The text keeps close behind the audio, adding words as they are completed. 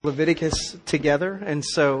Leviticus together. And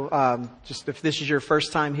so just if this is your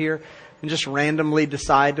first time here and just randomly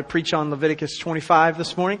decide to preach on Leviticus 25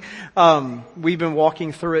 this morning, we've been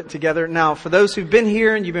walking through it together. Now, for those who've been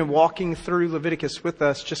here and you've been walking through Leviticus with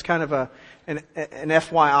us, just kind of an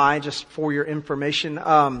FYI, just for your information,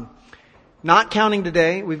 not counting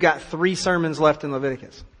today, we've got 3 sermons left in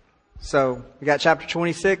Leviticus. So we got chapter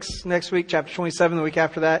 26 next week, chapter 27 the week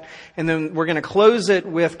after that, and then we're going to close it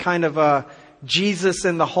with kind of a Jesus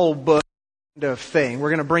in the whole book kind of thing. We're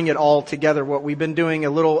going to bring it all together. What we've been doing a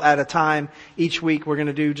little at a time each week, we're going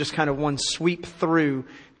to do just kind of one sweep through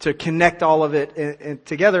to connect all of it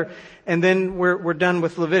together, and then we're done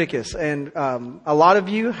with Leviticus. And a lot of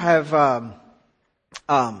you have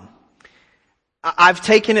I've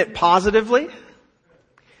taken it positively.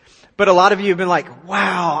 But a lot of you have been like,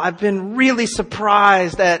 wow, I've been really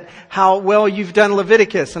surprised at how well you've done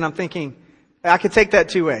Leviticus. And I'm thinking, I could take that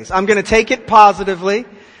 2 ways. I'm going to take it positively.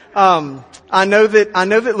 I know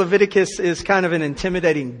that Leviticus is kind of an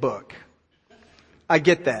intimidating book. I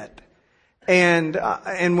get that. And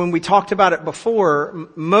when we talked about it before,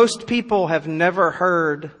 most people have never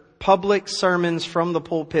heard public sermons from the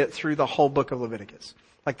pulpit through the whole book of Leviticus.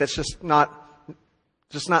 Like that's just not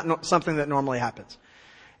something that normally happens.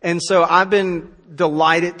 And so I've been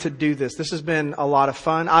delighted to do this. This has been a lot of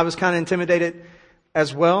fun. I was kind of intimidated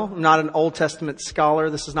as well. I'm not an Old Testament scholar.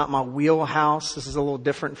 This is not my wheelhouse. This is a little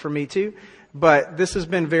different for me too. But this has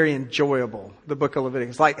been very enjoyable, the book of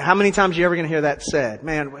Leviticus. Like, how many times are you ever going to hear that said?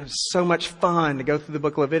 Man, it was so much fun to go through the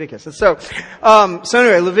book of Leviticus. And so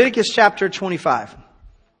anyway, Leviticus chapter 25.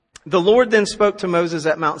 The Lord then spoke to Moses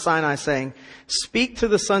at Mount Sinai, saying, "Speak to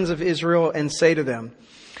the sons of Israel and say to them,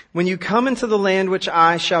 when you come into the land which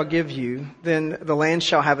I shall give you, then the land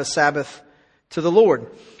shall have a Sabbath to the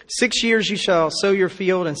Lord. 6 years you shall sow your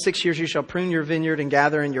field, and 6 years you shall prune your vineyard and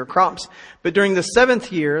gather in your crops. But during the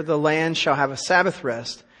 7th year, the land shall have a Sabbath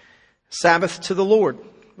rest, Sabbath to the Lord.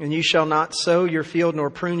 And you shall not sow your field nor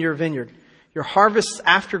prune your vineyard. Your harvests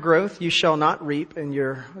after growth you shall not reap, and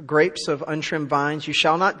your grapes of untrimmed vines you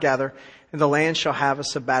shall not gather, and the land shall have a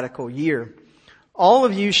sabbatical year. All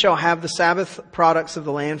of you shall have the Sabbath products of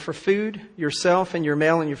the land for food, yourself and your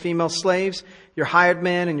male and your female slaves, your hired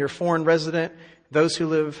man and your foreign resident, those who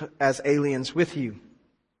live as aliens with you.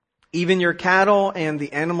 Even your cattle and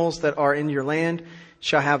the animals that are in your land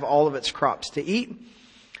shall have all of its crops to eat.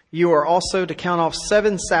 You are also to count off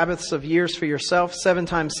 7 Sabbaths of years for yourself, 7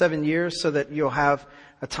 times 7 years, so that you'll have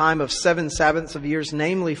a time of 7 Sabbaths of years,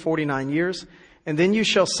 namely 49 years. And then you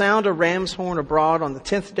shall sound a ram's horn abroad on the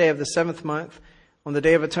 10th day of the 7th month. On the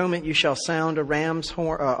Day of Atonement, you shall sound a ram's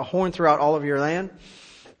horn, a horn throughout all of your land.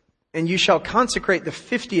 And you shall consecrate the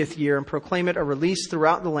 50th year and proclaim it a release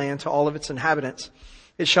throughout the land to all of its inhabitants.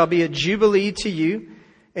 It shall be a jubilee to you,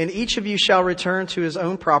 and each of you shall return to his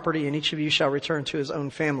own property, and each of you shall return to his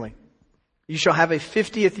own family. You shall have a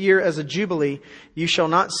 50th year as a jubilee. You shall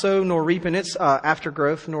not sow nor reap in its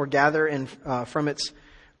aftergrowth, nor gather from its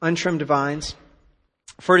untrimmed vines.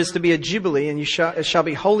 For it is to be a jubilee, and it shall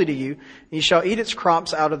be holy to you, and you shall eat its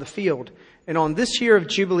crops out of the field. And on this year of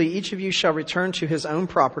jubilee, each of you shall return to his own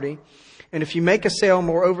property. And if you make a sale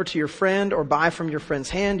moreover to your friend, or buy from your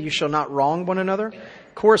friend's hand, you shall not wrong one another.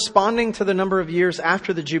 Corresponding to the number of years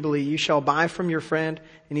after the jubilee, you shall buy from your friend,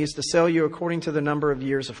 and he is to sell you according to the number of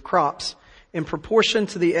years of crops. In proportion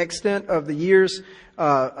to the extent of the years,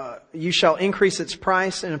 you shall increase its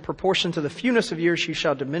price, and in proportion to the fewness of years, you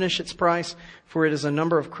shall diminish its price, for it is a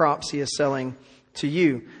number of crops he is selling to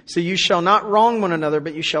you. So you shall not wrong one another,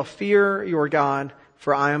 but you shall fear your God,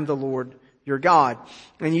 for I am the Lord your God.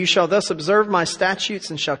 And you shall thus observe my statutes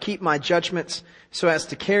and shall keep my judgments, so as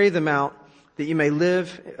to carry them out, that you may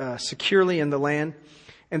live securely in the land.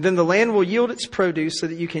 And then the land will yield its produce, so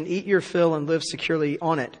that you can eat your fill and live securely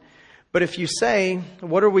on it. But if you say,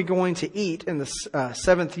 what are we going to eat in the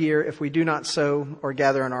 7th year if we do not sow or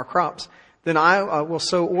gather in our crops? Then I will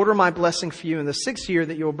so order my blessing for you in the 6th year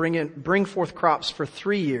that you will bring forth crops for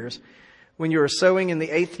 3 years. When you are sowing in the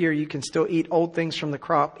 8th year, you can still eat old things from the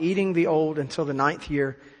crop, eating the old until the 9th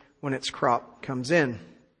year when its crop comes in.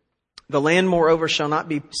 The land, moreover, shall not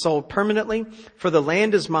be sold permanently, for the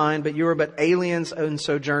land is mine, but you are but aliens and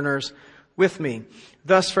sojourners with me.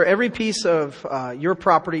 Thus, for every piece of your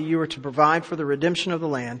property, you are to provide for the redemption of the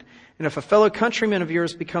land. And if a fellow countryman of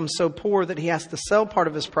yours becomes so poor that he has to sell part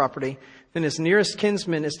of his property, then his nearest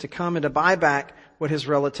kinsman is to come and to buy back what his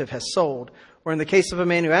relative has sold. Or in the case of a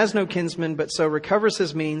man who has no kinsman, but so recovers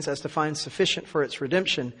his means as to find sufficient for its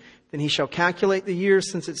redemption, then he shall calculate the years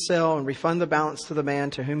since its sale and refund the balance to the man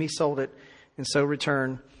to whom he sold it, and so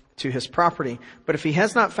return to his property. But if he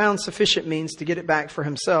has not found sufficient means to get it back for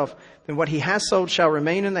himself, then what he has sold shall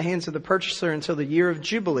remain in the hands of the purchaser until the year of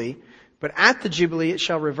Jubilee. But at the Jubilee it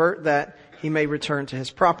shall revert, that he may return to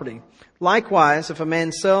his property. Likewise, if a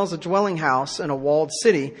man sells a dwelling house in a walled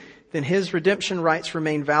city, then his redemption rights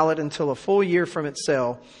remain valid until a full year from its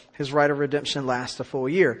sale. His right of redemption lasts a full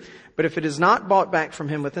year. But if it is not bought back from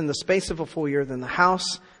him within the space of a full year, then the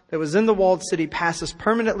house that was in the walled city passes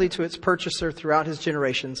permanently to its purchaser throughout his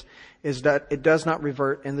generations, is that it does not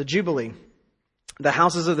revert in the Jubilee. The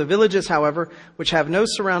houses of the villages, however, which have no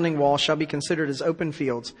surrounding wall, shall be considered as open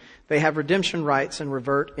fields. They have redemption rights and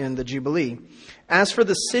revert in the Jubilee. As for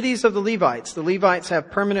the cities of the Levites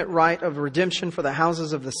have permanent right of redemption for the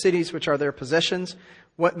houses of the cities which are their possessions.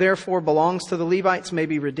 What therefore belongs to the Levites may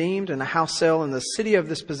be redeemed, and a house sale in the city of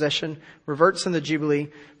this possession reverts in the Jubilee.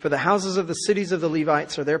 For the houses of the cities of the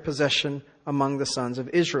Levites are their possession among the sons of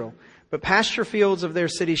Israel. But pasture fields of their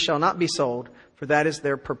cities shall not be sold, for that is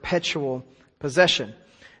their perpetual possession.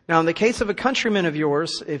 Now, in the case of a countryman of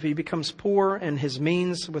yours, if he becomes poor and his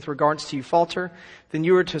means with regards to you falter, then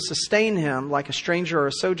you are to sustain him like a stranger or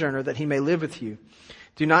a sojourner, that he may live with you.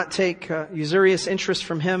 Do not take usurious interest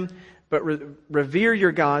from him, but revere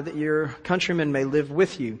your God, that your countryman may live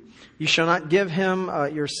with you. You shall not give him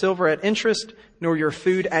your silver at interest, nor your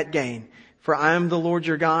food at gain. For I am the Lord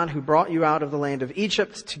your God, who brought you out of the land of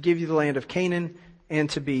Egypt to give you the land of Canaan, and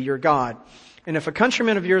to be your God. And if a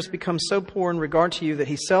countryman of yours becomes so poor in regard to you that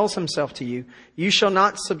he sells himself to you, you shall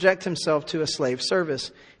not subject himself to a slave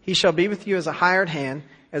service. He shall be with you as a hired hand,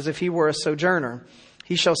 as if he were a sojourner.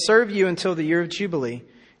 He shall serve you until the year of Jubilee,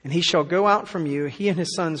 and he shall go out from you, he and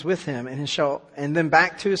his sons with him, and then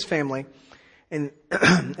back to his family, and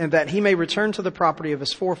that he may return to the property of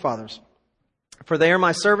his forefathers. For they are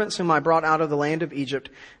my servants whom I brought out of the land of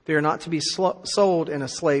Egypt. They are not to be sold in a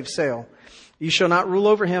slave sale. You shall not rule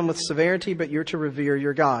over him with severity, but you're to revere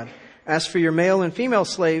your God. As for your male and female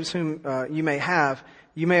slaves whom you may have,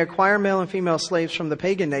 you may acquire male and female slaves from the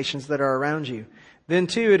pagan nations that are around you. Then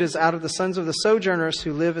too it is out of the sons of the sojourners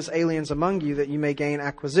who live as aliens among you that you may gain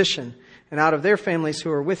acquisition, and out of their families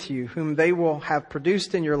who are with you, whom they will have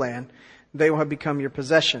produced in your land, they will have become your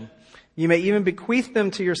possession. You may even bequeath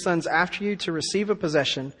them to your sons after you to receive a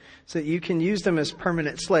possession, so that you can use them as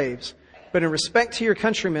permanent slaves. But in respect to your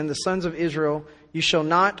countrymen, the sons of Israel, you shall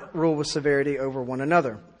not rule with severity over one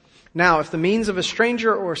another. Now, if the means of a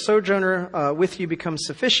stranger or sojourner with you becomes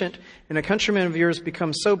sufficient, and a countryman of yours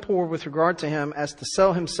becomes so poor with regard to him as to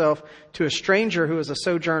sell himself to a stranger who is a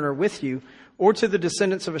sojourner with you, or to the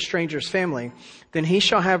descendants of a stranger's family, then he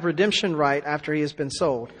shall have redemption right after he has been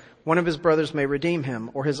sold. One of his brothers may redeem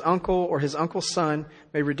him, or his uncle's son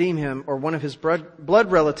may redeem him, or one of his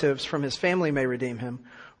blood relatives from his family may redeem him.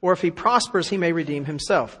 Or if he prospers, he may redeem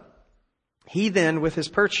himself. He then, with his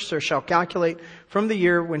purchaser, shall calculate from the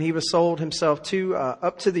year when he was sold himself to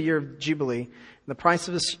up to the year of Jubilee. And the price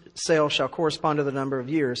of his sale shall correspond to the number of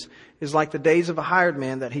years. It is like the days of a hired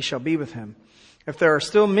man that he shall be with him. If there are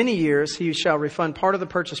still many years, he shall refund part of the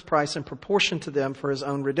purchase price in proportion to them for his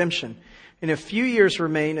own redemption. And if few years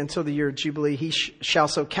remain until the year of Jubilee, he shall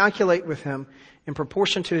so calculate with him. In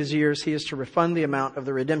proportion to his years, he is to refund the amount of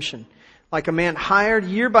the redemption. Like a man hired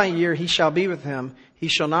year by year, he shall be with him. He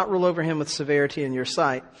shall not rule over him with severity in your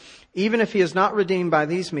sight. Even if he is not redeemed by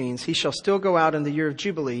these means, he shall still go out in the year of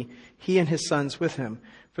Jubilee, he and his sons with him.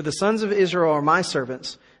 For the sons of Israel are my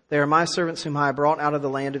servants. They are my servants whom I brought out of the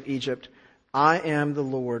land of Egypt. I am the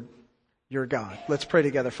Lord your God. Let's pray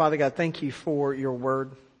together. Father God, thank you for your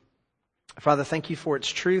word. Father, thank you for its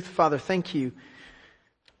truth. Father, thank you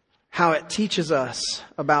how it teaches us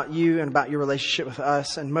about you and about your relationship with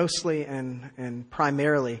us, and mostly and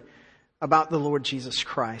primarily about the Lord Jesus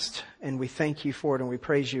Christ. And we thank you for it, and we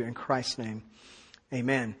praise you in Christ's name.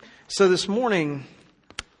 Amen. So this morning,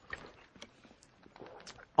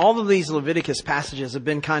 all of these Leviticus passages have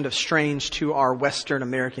been kind of strange to our Western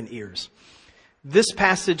American ears. This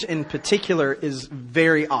passage in particular is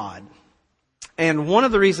very odd. And one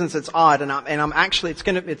of the reasons it's odd, I'm going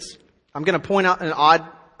to point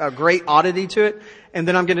out a great oddity to it, and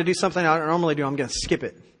then I'm going to do something I don't normally do. I'm going to skip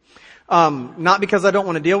it. Not because I don't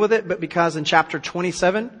want to deal with it, but because in chapter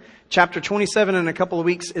 27 in a couple of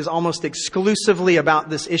weeks is almost exclusively about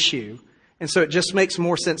this issue. And so it just makes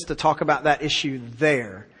more sense to talk about that issue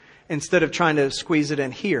there instead of trying to squeeze it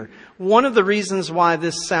in here. One of the reasons why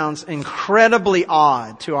this sounds incredibly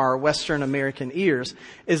odd to our Western American ears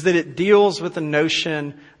is that it deals with the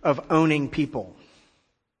notion of owning people,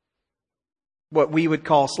 what we would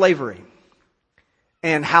call slavery.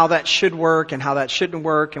 and how that should work and how that shouldn't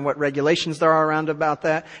work and what regulations there are around about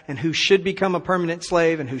that and who should become a permanent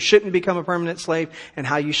slave and who shouldn't become a permanent slave and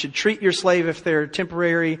how you should treat your slave if they're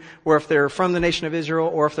temporary or if they're from the nation of Israel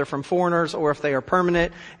or if they're from foreigners or if they are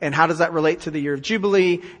permanent, and how does that relate to the year of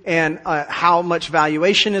Jubilee, and how much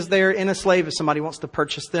valuation is there in a slave if somebody wants to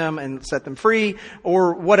purchase them and set them free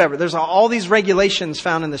or whatever. There's all these regulations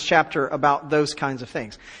found in this chapter about those kinds of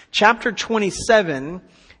things. Chapter 27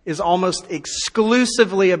 is almost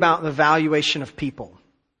exclusively about the valuation of people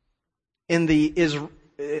in the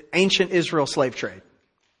ancient Israel slave trade.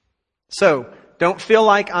 So, don't feel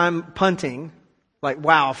like I'm punting, like,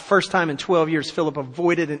 wow, first time in 12 years Philip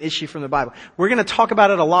avoided an issue from the Bible. We're going to talk about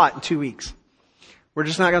it a lot in 2 weeks. We're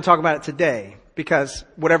just not going to talk about it today, because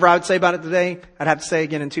whatever I would say about it today, I'd have to say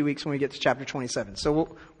again in 2 weeks when we get to chapter 27.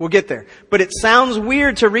 So we'll get there. But it sounds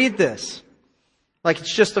weird to read this. Like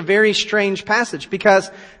it's just a very strange passage,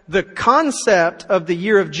 because the concept of the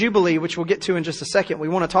year of Jubilee, which we'll get to in just a second, we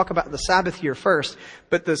want to talk about the Sabbath year first.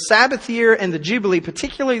 But the Sabbath year and the Jubilee,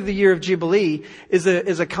 particularly the year of Jubilee, is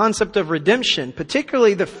a concept of redemption,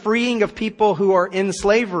 particularly the freeing of people who are in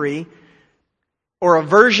slavery or a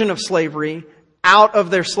version of slavery out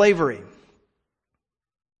of their slavery.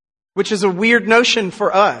 Which is a weird notion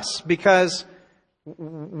for us, because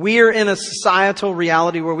we're in a societal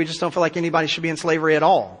reality where we just don't feel like anybody should be in slavery at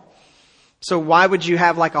all. So why would you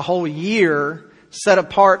have like a whole year set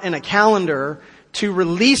apart in a calendar to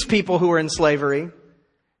release people who are in slavery?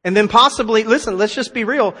 And then possibly, listen, let's just be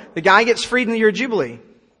real. The guy gets freed in the year of Jubilee,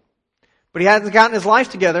 but he hasn't gotten his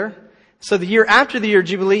life together. So the year after the year of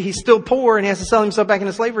Jubilee, he's still poor and he has to sell himself back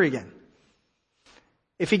into slavery again.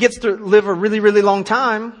 If he gets to live a really, really long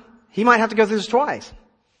time, he might have to go through this twice.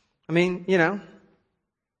 I mean,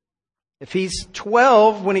 if he's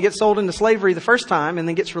 12 when he gets sold into slavery the first time and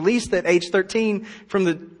then gets released at age 13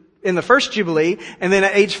 in the first Jubilee, and then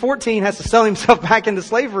at age 14 has to sell himself back into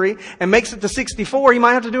slavery and makes it to 64, he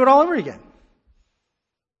might have to do it all over again.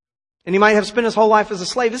 And he might have spent his whole life as a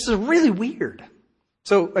slave. This is really weird.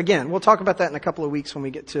 So again, we'll talk about that in a couple of weeks when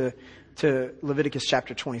we get to Leviticus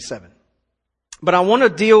chapter 27. But I want to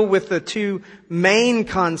deal with the two main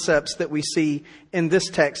concepts that we see in this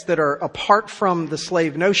text that are apart from the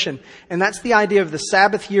slave notion. And that's the idea of the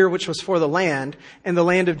Sabbath year, which was for the land, and the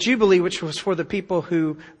land of Jubilee, which was for the people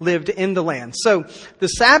who lived in the land. So the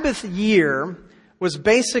Sabbath year was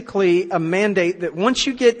basically a mandate that once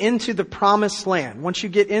you get into the promised land, once you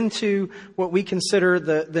get into what we consider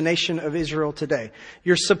the nation of Israel today,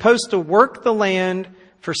 you're supposed to work the land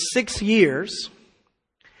for 6 years,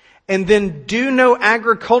 and then do no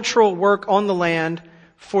agricultural work on the land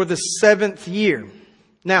for the 7th year.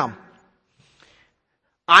 Now,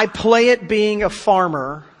 I play it being a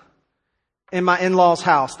farmer in my in-laws'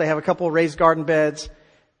 house. They have a couple of raised garden beds.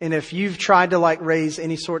 And if you've tried to raise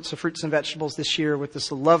any sorts of fruits and vegetables this year with this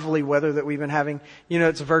lovely weather that we've been having,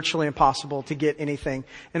 it's virtually impossible to get anything.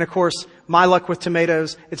 And of course, my luck with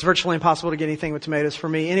tomatoes, it's virtually impossible to get anything with tomatoes for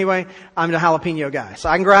me. Anyway, I'm the jalapeno guy. So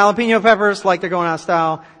I can grow jalapeno peppers like they're going out of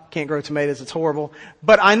style. Can't grow tomatoes. It's horrible.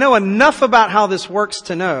 But I know enough about how this works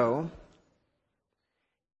to know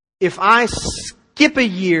if I skip a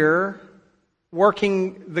year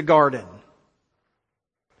working the garden,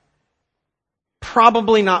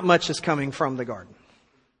 probably not much is coming from the garden.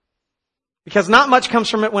 Because not much comes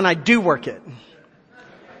from it when I do work it.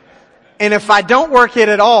 And if I don't work it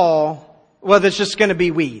at all, well, there's just going to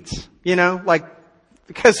be weeds.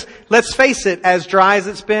 Because let's face it, as dry as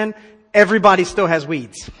it's been, everybody still has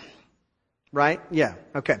weeds. Right? Yeah.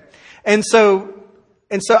 Okay. And so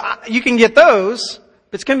you can get those,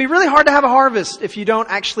 but it's going to be really hard to have a harvest if you don't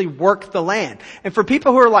actually work the land. And for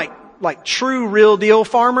people who are like true, real deal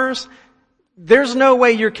farmers, there's no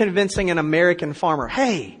way you're convincing an American farmer,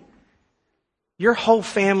 hey, your whole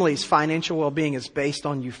family's financial well-being is based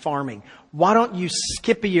on you farming. Why don't you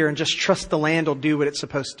skip a year and just trust the land will do what it's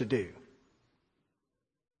supposed to do?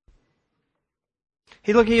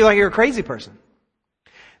 He'd look at you like you're a crazy person.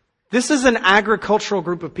 This is an agricultural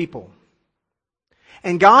group of people.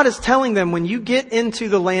 And God is telling them when you get into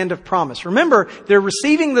the land of promise. Remember, they're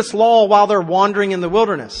receiving this law while they're wandering in the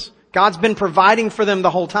wilderness. God's been providing for them the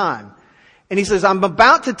whole time. And He says, I'm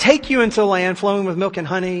about to take you into a land flowing with milk and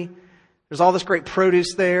honey. There's all this great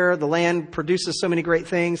produce there. The land produces so many great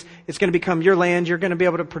things. It's going to become your land. You're going to be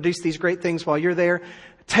able to produce these great things while you're there.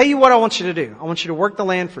 Tell you what I want you to do. I want you to work the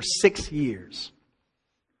land for 6 years.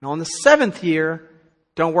 Now on the 7th year,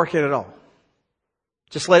 don't work it at all.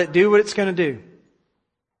 Just let it do what it's going to do.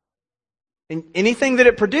 And anything that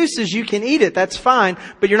it produces, you can eat it. That's fine.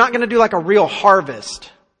 But you're not going to do like a real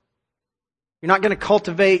harvest. You're not going to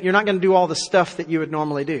cultivate. You're not going to do all the stuff that you would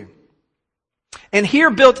normally do. And here,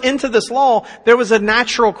 built into this law, there was a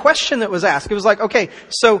natural question that was asked. It was like, okay,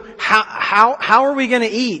 so how are we going to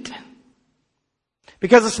eat?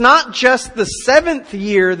 Because it's not just the 7th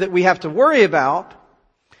year that we have to worry about.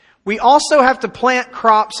 We also have to plant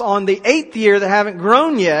crops on the 8th year that haven't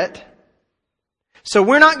grown yet. So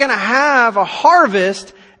we're not going to have a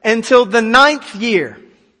harvest until the 9th year.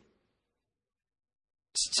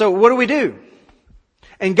 So what do we do?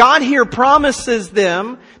 And God here promises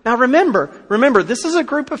them. Now remember, this is a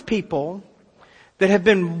group of people that have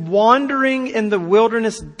been wandering in the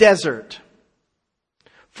wilderness desert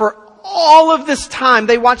for all of this time.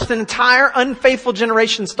 They watched an entire unfaithful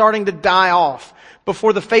generation starting to die off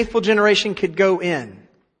before the faithful generation could go in.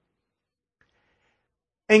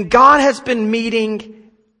 And God has been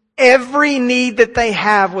meeting every need that they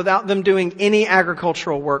have without them doing any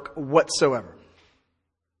agricultural work whatsoever.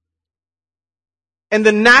 And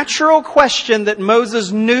the natural question that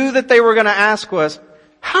Moses knew that they were going to ask was,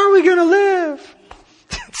 how are we going to live?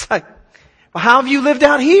 It's like, well, how have you lived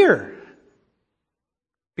out here?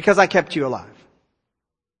 Because I kept you alive.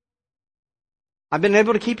 I've been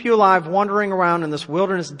able to keep you alive wandering around in this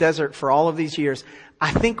wilderness desert for all of these years.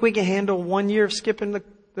 I think we can handle 1 year of skipping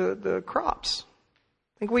the crops.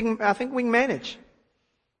 I think we can manage.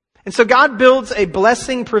 And so God builds a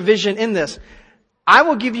blessing provision in this. I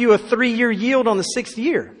will give you a 3-year yield on the 6th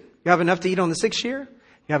year. You have enough to eat on the 6th year.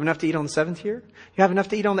 You have enough to eat on the 7th year. You have enough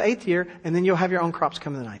to eat on the 8th year. And then you'll have your own crops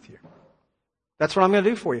come in the 9th year. That's what I'm going to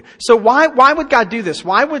do for you. So why would God do this?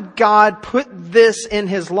 Why would God put this in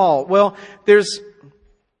His law? Well, there's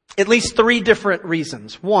at least 3 different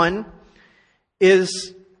reasons. One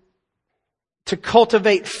is to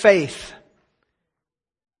cultivate faith.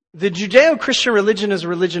 The Judeo-Christian religion is a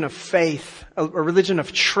religion of faith, a religion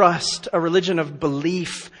of trust, a religion of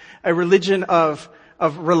belief, a religion of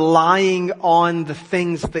relying on the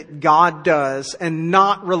things that God does and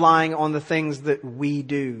not relying on the things that we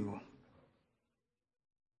do.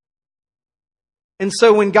 And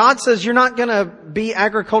so when God says you're not going to be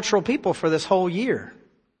agricultural people for this whole year,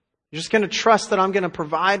 you're just going to trust that I'm going to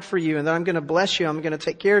provide for you and that I'm going to bless you, I'm going to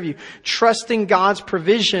take care of you. Trusting God's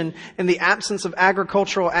provision in the absence of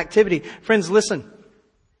agricultural activity. Friends, listen.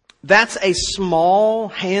 That's a small,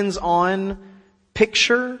 hands-on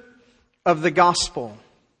picture of the gospel.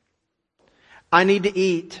 I need to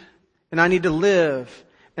eat, and I need to live,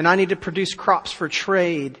 and I need to produce crops for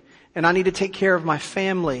trade, and I need to take care of my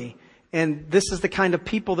family. And this is the kind of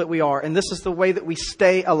people that we are. And this is the way that we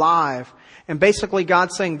stay alive. And basically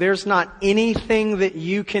God's saying there's not anything that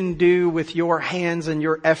you can do with your hands and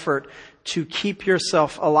your effort to keep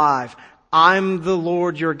yourself alive. I'm the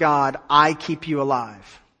Lord your God. I keep you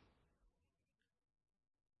alive.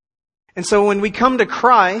 And so when we come to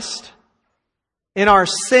Christ in our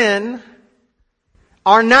sin,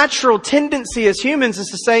 our natural tendency as humans is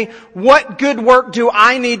to say, what good work do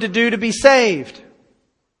I need to do to be saved?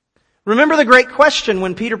 Remember the great question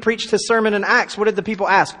when Peter preached his sermon in Acts. What did the people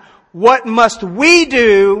ask? What must we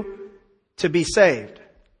do to be saved?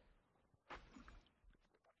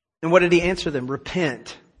 And what did he answer them?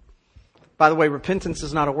 Repent. By the way, repentance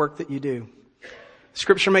is not a work that you do.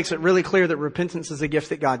 Scripture makes it really clear that repentance is a gift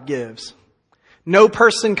that God gives. No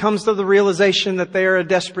person comes to the realization that they are a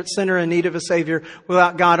desperate sinner in need of a Savior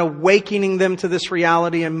without God awakening them to this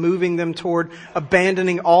reality and moving them toward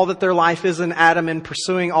abandoning all that their life is in Adam and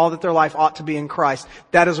pursuing all that their life ought to be in Christ.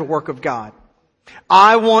 That is a work of God.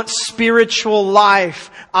 I want spiritual life.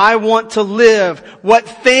 I want to live. What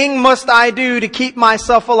thing must I do to keep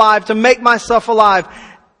myself alive, to make myself alive?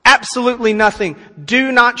 Absolutely nothing.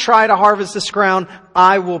 Do not try to harvest this ground.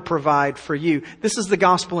 I will provide for you. This is the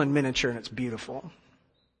gospel in miniature, and it's beautiful.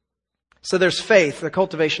 So there's faith, the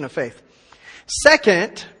cultivation of faith.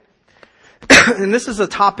 Second, and this is a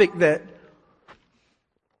topic that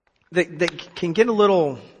can get a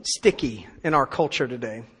little sticky in our culture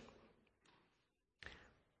today.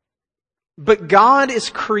 But God is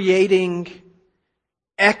creating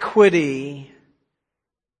equity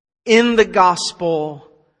in the gospel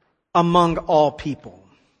among all people.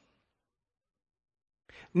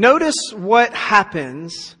 Notice what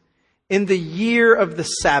happens in the year of the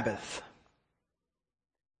Sabbath.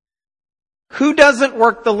 Who doesn't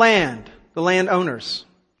work the land? The landowners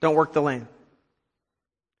don't work the land.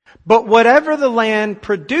 But whatever the land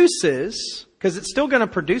produces, because it's still going to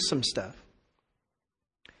produce some stuff,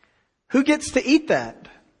 who gets to eat that?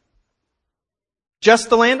 Just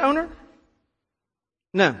the landowner?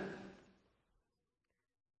 No.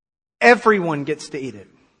 Everyone gets to eat it.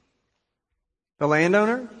 The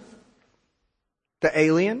landowner, the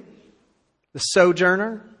alien, the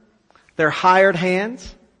sojourner, their hired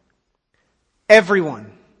hands,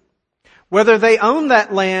 everyone. whether they own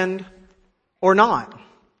that land or not.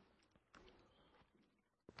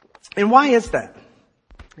 And why is that?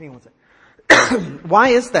 Hang on one second. Why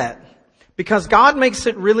is that? Because God makes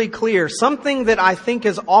it really clear, something that I think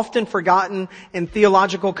is often forgotten in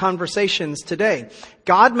theological conversations today.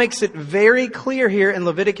 God makes it very clear here in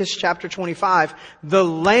Leviticus chapter 25, the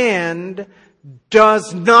land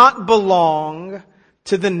does not belong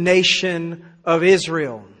to the nation of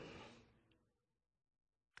Israel.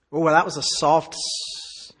 Oh, well, that was a soft,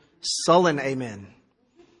 sullen amen.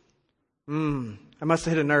 I must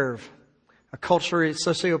have hit a nerve. A cultural,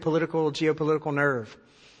 socio-political, geopolitical nerve.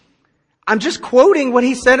 I'm just quoting what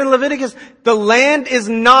he said in Leviticus. The land is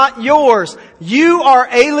not yours. You are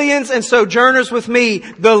aliens and sojourners with me.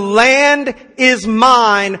 The land is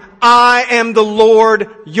mine. I am the Lord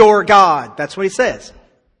your God. That's what he says.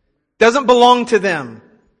 Doesn't belong to them.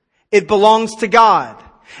 It belongs to God.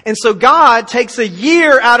 And so God takes a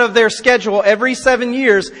year out of their schedule every 7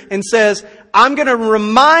 years and says, I'm going to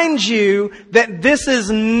remind you that this is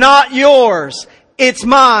not yours. It's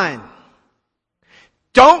mine.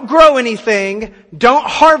 Don't grow anything, don't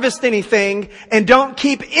harvest anything, and don't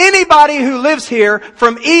keep anybody who lives here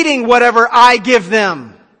from eating whatever I give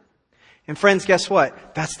them. And friends, guess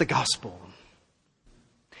what? That's the gospel.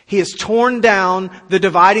 He has torn down the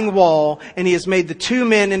dividing wall, and He has made the two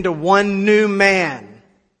men into one new man.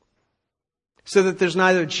 So that there's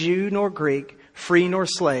neither Jew nor Greek, free nor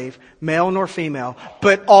slave, male nor female,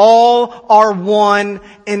 but all are one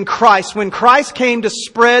in Christ. When Christ came to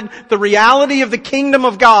spread the reality of the kingdom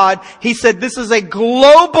of God, He said, this is a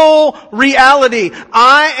global reality.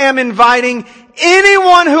 I am inviting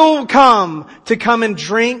anyone who will come to come and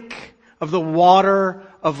drink of the water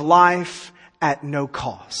of life at no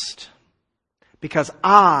cost. Because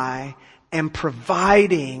I am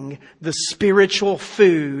providing the spiritual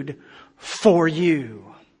food for you.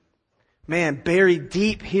 Man, buried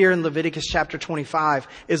deep here in Leviticus chapter 25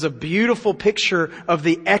 is a beautiful picture of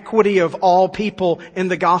the equity of all people in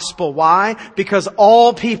the gospel. Why? Because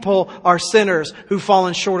all people are sinners who've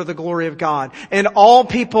fallen short of the glory of God. And all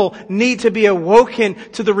people need to be awoken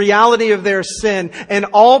to the reality of their sin. And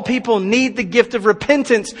all people need the gift of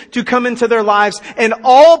repentance to come into their lives. And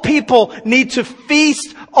all people need to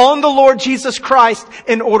feast on the Lord Jesus Christ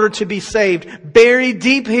in order to be saved. Buried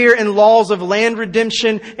deep here in laws of land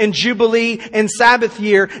redemption and jubilee and Sabbath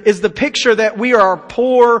year is the picture that we are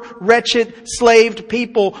poor, wretched, slaved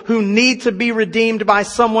people who need to be redeemed by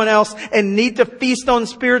someone else and need to feast on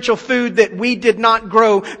spiritual food that we did not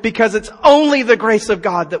grow, because it's only the grace of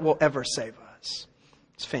God that will ever save us.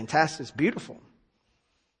 It's fantastic. It's beautiful.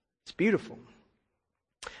 It's beautiful.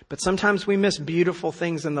 But sometimes we miss beautiful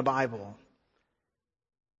things in the Bible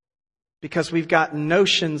because we've got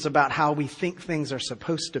notions about how we think things are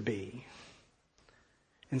supposed to be.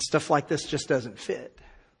 And stuff like this just doesn't fit.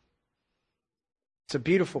 It's a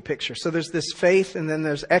beautiful picture. So there's this faith, and then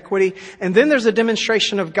there's equity, and then there's a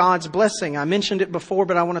demonstration of God's blessing. I mentioned it before,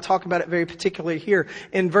 but I want to talk about it very particularly here.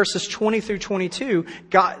 In verses 20 through 22,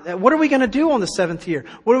 God, what are we going to do on the 7th year?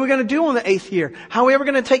 What are we going to do on the 8th year? How are we ever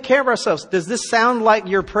going to take care of ourselves? Does this sound like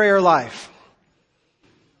your prayer life?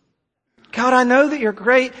 God, I know that you're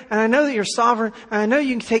great, and I know that you're sovereign, and I know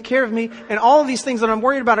you can take care of me, and all of these things that I'm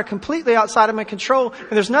worried about are completely outside of my control,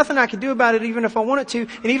 and there's nothing I can do about it even if I wanted to,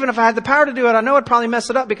 and even if I had the power to do it, I know I'd probably mess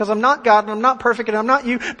it up because I'm not God, and I'm not perfect, and I'm not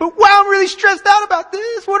you, but wow, I'm really stressed out about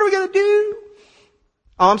this. What are we going to do?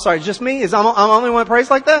 Oh, I'm sorry, just me? I'm the only one that prays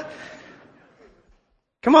like that?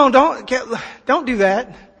 Come on, don't do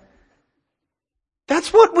that.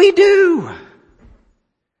 That's what we do.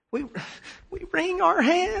 We wring our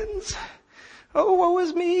hands. Oh, woe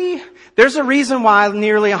is me. There's a reason why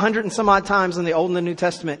nearly 100 and some odd times in the Old and the New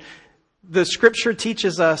Testament, the Scripture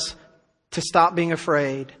teaches us to stop being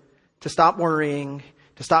afraid, to stop worrying,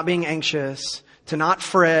 to stop being anxious, to not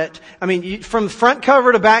fret. I mean, from front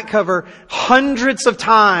cover to back cover, hundreds of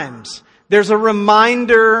times, there's a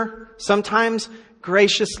reminder, sometimes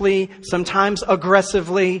graciously, sometimes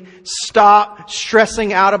aggressively, stop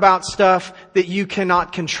stressing out about stuff that you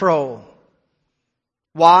cannot control.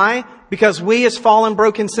 Why? Because we as fallen,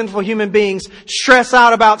 broken, sinful human beings stress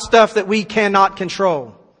out about stuff that we cannot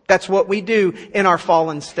control. That's what we do in our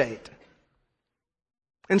fallen state.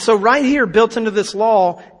 And so right here, built into this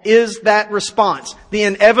law, is that response. The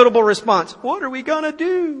inevitable response. What are we going to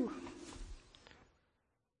do?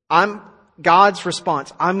 God's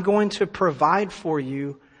response. I'm going to provide for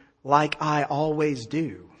you like I always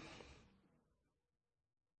do.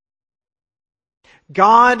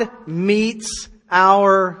 God meets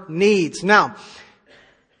our needs. Now,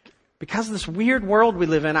 because of this weird world we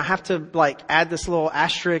live in, I have to add this little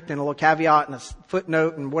asterisk and a little caveat and a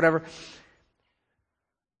footnote and whatever.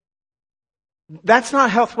 That's not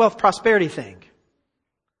health, wealth, prosperity thing.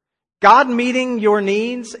 God meeting your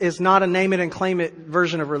needs is not a name it and claim it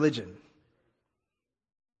version of religion.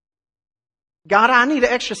 God, I need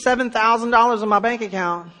an extra $7,000 in my bank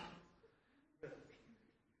account.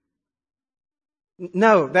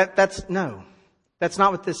 No, that's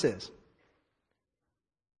not what this is.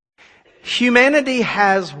 Humanity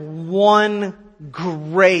has one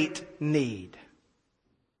great need.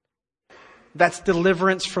 That's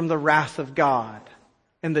deliverance from the wrath of God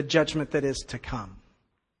and the judgment that is to come.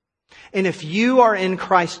 And if you are in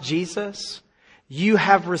Christ Jesus, you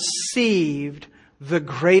have received the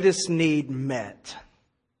greatest need met.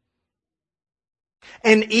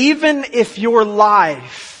 And even if your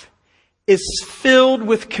life is filled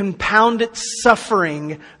with compounded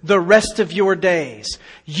suffering the rest of your days,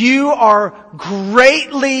 you are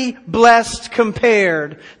greatly blessed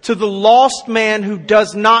compared to the lost man who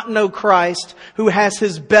does not know Christ, who has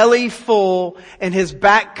his belly full and his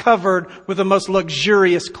back covered with the most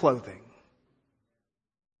luxurious clothing.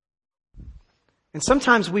 And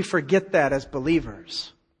sometimes we forget that as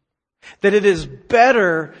believers. That it is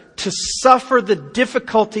better to suffer the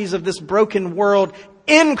difficulties of this broken world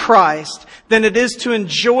in Christ than it is to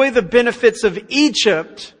enjoy the benefits of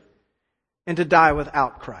Egypt and to die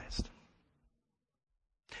without Christ.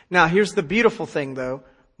 Now, here's the beautiful thing, though.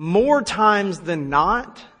 More times than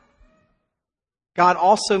not, God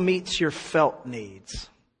also meets your felt needs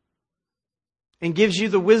and gives you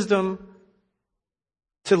the wisdom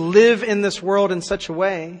to live in this world in such a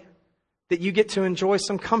way that you get to enjoy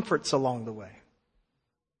some comforts along the way.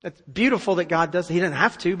 It's beautiful that God does. He didn't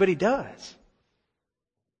have to, but He does.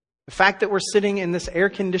 The fact that we're sitting in this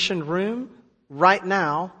air-conditioned room right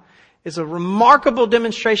now is a remarkable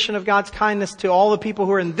demonstration of God's kindness to all the people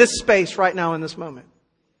who are in this space right now in this moment.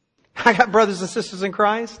 I got brothers and sisters in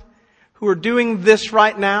Christ who are doing this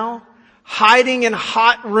right now, hiding in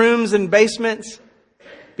hot rooms and basements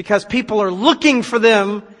because people are looking for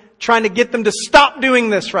them, trying to get them to stop doing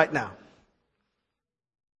this right now.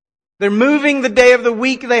 They're moving the day of the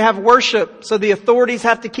week they have worship, so the authorities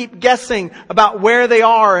have to keep guessing about where they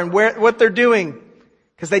are and what they're doing,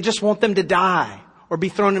 because they just want them to die or be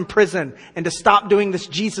thrown in prison and to stop doing this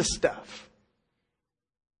Jesus stuff.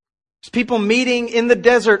 There's people meeting in the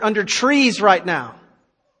desert under trees right now,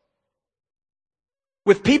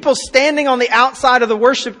 with people standing on the outside of the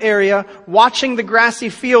worship area watching the grassy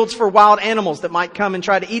fields for wild animals that might come and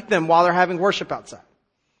try to eat them while they're having worship outside.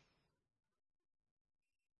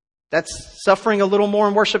 That's suffering a little more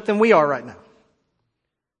in worship than we are right now.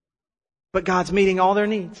 But God's meeting all their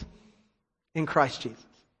needs in Christ Jesus.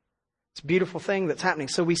 It's a beautiful thing that's happening.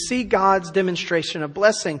 So we see God's demonstration of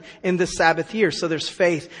blessing in this Sabbath year. So there's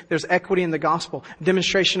faith, there's equity in the gospel,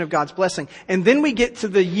 demonstration of God's blessing. And then we get to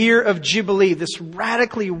the year of Jubilee, this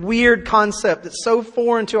radically weird concept that's so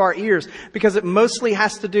foreign to our ears because it mostly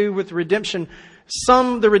has to do with redemption.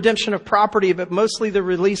 Some the redemption of property, but mostly the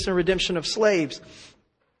release and redemption of slaves.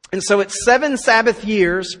 And so it's 7 Sabbath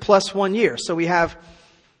years plus 1 year. So we have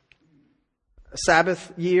a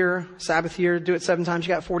Sabbath year, do it 7 times,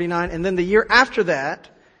 you got 49. And then the year after that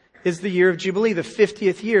is the year of Jubilee, the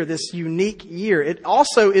 50th year, this unique year. It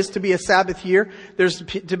also is to be a Sabbath year. There's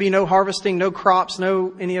to be no harvesting, no crops,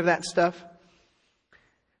 no any of that stuff.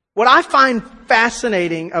 What I find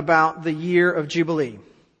fascinating about the year of Jubilee,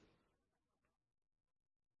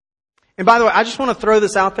 and by the way, I just want to throw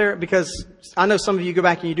this out there because I know some of you go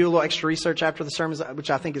back and you do a little extra research after the sermons,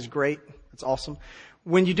 which I think is great. It's awesome.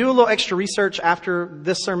 When you do a little extra research after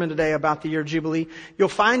this sermon today about the year of Jubilee, you'll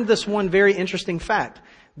find this one very interesting fact.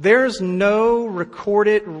 There's no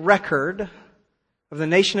recorded record of the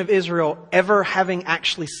nation of Israel ever having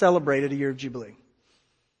actually celebrated a year of Jubilee.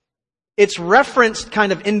 It's referenced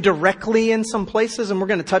kind of indirectly in some places, and we're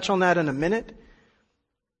going to touch on that in a minute.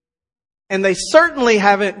 And they certainly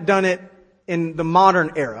haven't done it in the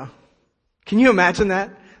modern era. Can you imagine that?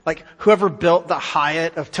 Like whoever built the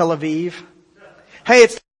Hyatt of Tel Aviv. Hey,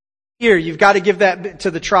 it's here. You've got to give that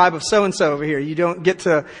to the tribe of so-and-so over here. You don't get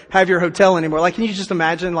to have your hotel anymore. Like, can you just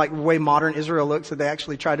imagine like the way modern Israel looks that they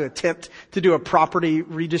actually try to attempt to do a property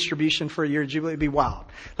redistribution for a year of Jubilee? It'd be wild.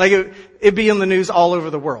 Like it'd be in the news all over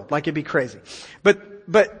the world. Like it'd be crazy.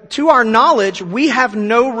 But to our knowledge, we have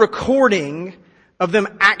no recording of them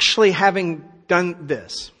actually having done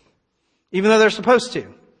this, even though they're supposed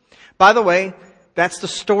to. By the way, that's the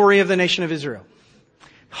story of the nation of Israel.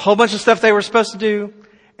 A whole bunch of stuff they were supposed to do,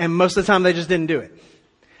 and most of the time they just didn't do it.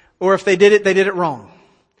 Or if they did it wrong.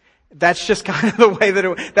 That's just kind of the way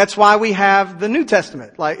that that's why we have the New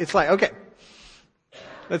Testament. Like, it's like, okay,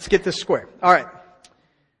 let's get this square. All right.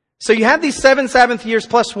 So you have these 7 Sabbath years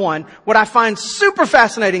plus 1. What I find super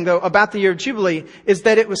fascinating, though, about the year of Jubilee is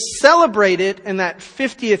that it was celebrated in that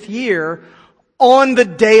 50th year on the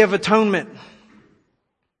Day of Atonement.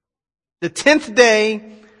 The 10th day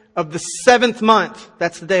of the 7th month,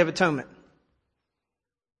 that's the Day of Atonement.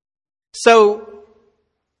 So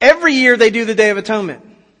every year they do the Day of Atonement.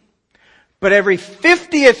 But every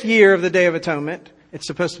 50th year of the Day of Atonement, it's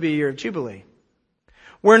supposed to be a year of Jubilee.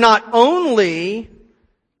 Where not only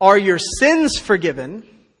are your sins forgiven,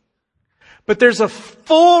 but there's a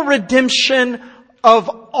full redemption of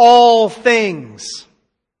all things.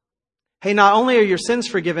 Hey, not only are your sins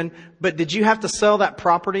forgiven, but did you have to sell that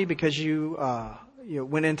property because you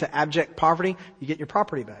went into abject poverty? You get your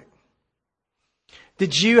property back.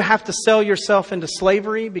 Did you have to sell yourself into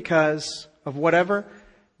slavery because of whatever?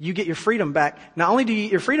 You get your freedom back. Not only do you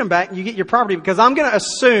get your freedom back, you get your property, because I'm going to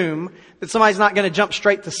assume that somebody's not going to jump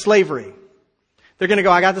straight to slavery. They're going to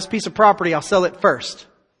go, I got this piece of property, I'll sell it first.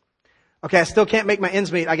 Okay, I still can't make my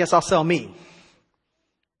ends meet, I guess I'll sell me.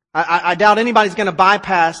 I doubt anybody's going to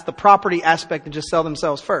bypass the property aspect and just sell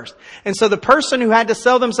themselves first. And so the person who had to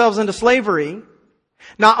sell themselves into slavery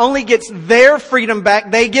not only gets their freedom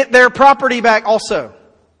back, they get their property back also.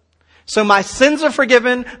 So my sins are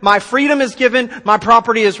forgiven, my freedom is given, my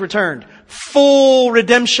property is returned. Full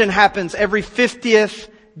redemption happens every 50th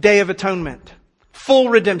Day of Atonement. Full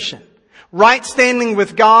redemption. Right standing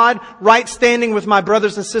with God, right standing with my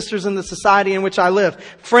brothers and sisters in the society in which I live.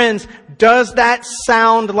 Friends, does that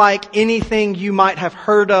sound like anything you might have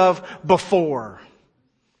heard of before?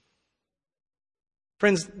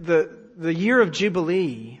 Friends, the year of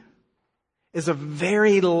Jubilee is a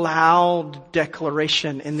very loud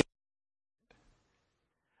declaration in the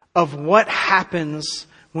of what happens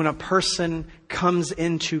when a person comes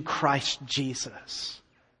into Christ Jesus.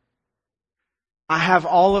 I have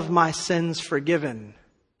all of my sins forgiven,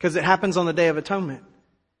 because it happens on the Day of Atonement.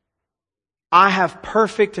 I have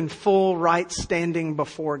perfect and full right standing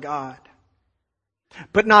before God.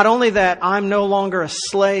 But not only that, I'm no longer a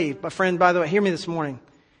slave. But friend, by the way, hear me this morning.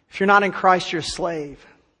 If you're not in Christ, you're a slave.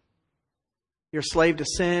 You're a slave to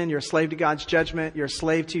sin. You're a slave to God's judgment. You're a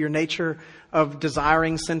slave to your nature of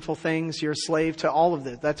desiring sinful things. You're a slave to all of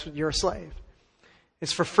this. You're a slave.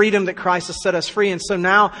 It's for freedom that Christ has set us free. And so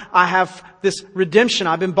now I have this redemption.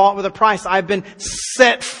 I've been bought with a price. I've been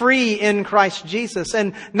set free in Christ Jesus.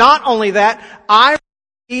 And not only that, I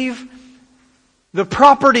receive the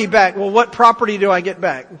property back. Well, what property do I get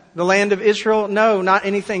back? The land of Israel? No, not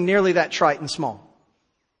anything nearly that trite and small.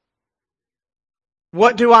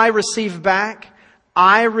 What do I receive back?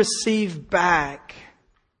 I receive back.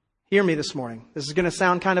 Hear me this morning. This is going to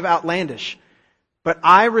sound kind of outlandish. But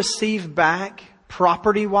I receive back,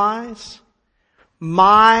 property-wise,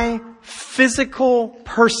 my physical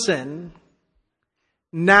person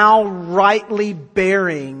now rightly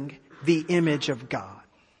bearing the image of God.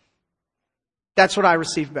 That's what I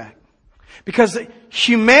receive back. Because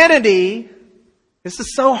humanity, this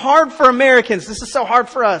is so hard for Americans. This is so hard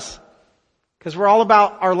for us. Because we're all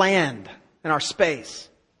about our land and our space.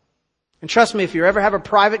 And trust me, if you ever have a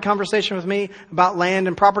private conversation with me about land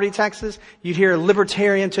and property taxes, you'd hear a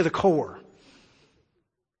libertarian to the core.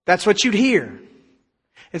 That's what you'd hear.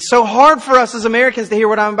 It's so hard for us as Americans to hear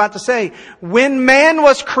what I'm about to say. When man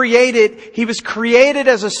was created, he was created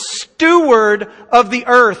as a steward of the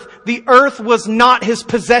earth. The earth was not his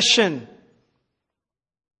possession.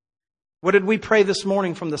 What did we pray this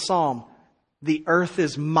morning from the Psalm? The earth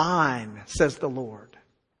is mine, says the Lord,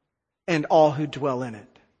 and all who dwell in it.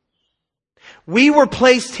 We were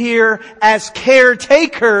placed here as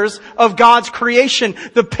caretakers of God's creation,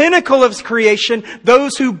 the pinnacle of His creation,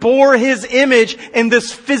 those who bore His image in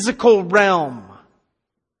this physical realm.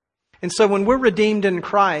 And so when we're redeemed in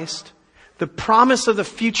Christ, the promise of the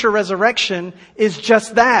future resurrection is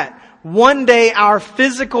just that. One day our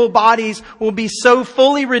physical bodies will be so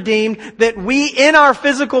fully redeemed that we in our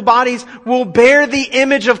physical bodies will bear the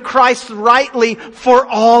image of Christ rightly for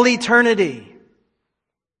all eternity.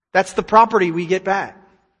 That's the property we get back.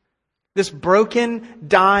 This broken,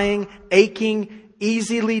 dying, aching,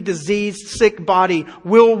 easily diseased, sick body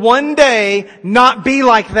will one day not be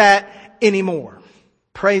like that anymore.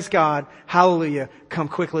 Praise God. Hallelujah. Come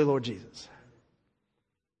quickly, Lord Jesus.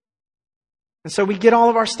 And so we get all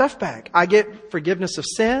of our stuff back. I get forgiveness of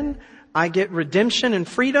sin. I get redemption and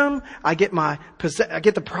freedom. I get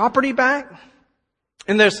the property back.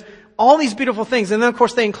 And there's all these beautiful things. And then, of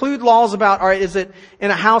course, they include laws about, all right, is it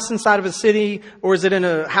in a house inside of a city or is it in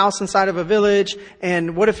a house inside of a village?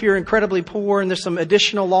 And what if you're incredibly poor? And there's some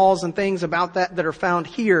additional laws and things about that are found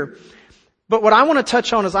here. But what I want to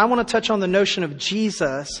touch on is I want to touch on the notion of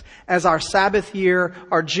Jesus as our Sabbath year,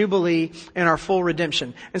 our Jubilee, and our full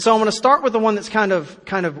redemption. And so I'm going to start with the one that's kind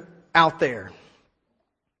of out there.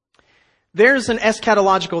 There's an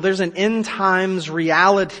eschatological, there's an end times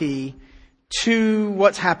reality to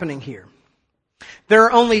what's happening here. There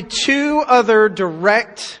are only two other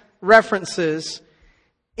direct references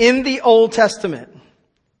in the Old Testament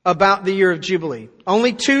about the year of Jubilee.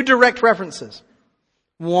 Only two direct references.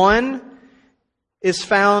 One is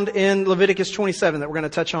found in Leviticus 27 that we're going to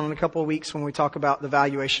touch on in a couple of weeks when we talk about the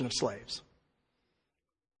valuation of slaves.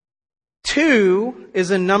 Two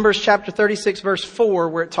is in Numbers chapter 36 verse 4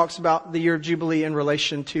 where it talks about the year of Jubilee in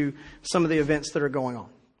relation to some of the events that are going on.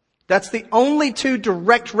 That's the only two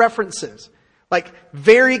direct references, like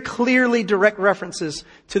very clearly direct references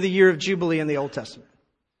to the year of Jubilee in the Old Testament.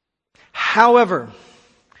 However,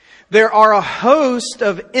 there are a host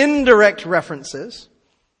of indirect references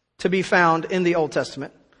to be found in the Old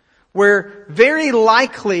Testament, where very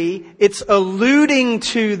likely it's alluding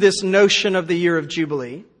to this notion of the year of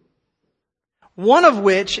Jubilee. One of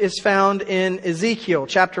which is found in Ezekiel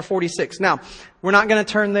chapter 46. Now, we're not going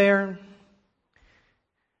to turn there.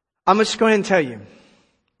 I'm just going to tell you,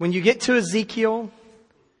 when you get to Ezekiel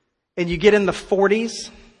and you get in the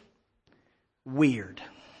 40s, weird.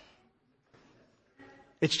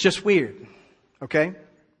 It's just weird. Okay?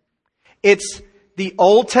 It's the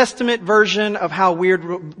Old Testament version of how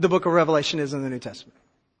weird the book of Revelation is in the New Testament.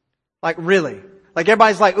 Like really. Like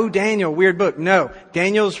everybody's like, ooh, Daniel, weird book. No,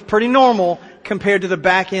 Daniel's pretty normal compared to the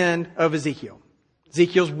back end of Ezekiel.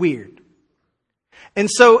 Ezekiel's weird. And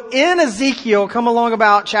so in Ezekiel, come along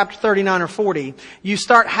about chapter 39 or 40, you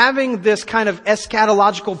start having this kind of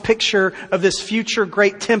eschatological picture of this future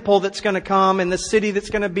great temple that's going to come and this city that's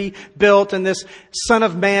going to be built and this Son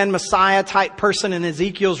of Man, Messiah type person. And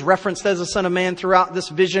Ezekiel's referenced as a Son of Man throughout this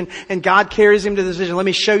vision. And God carries him to this vision. Let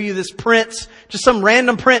me show you this prince. Just some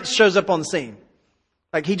random prince shows up on the scene.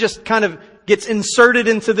 Like he just kind of gets inserted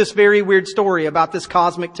into this very weird story about this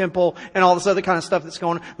cosmic temple and all this other kind of stuff that's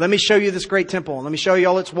going on. Let me show you this great temple, and let me show you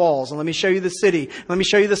all its walls, and let me show you the city, and let me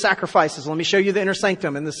show you the sacrifices, and let me show you the inner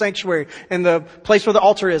sanctum and the sanctuary and the place where the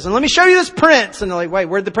altar is, and let me show you this prince. And they're like, wait,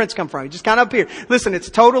 where'd the prince come from? He just kind of appeared. Listen, it's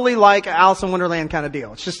totally like an Alice in Wonderland kind of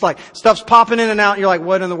deal. It's just like stuff's popping in and out, and you're like,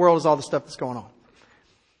 what in the world is all the stuff that's going on?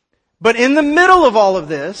 But in the middle of all of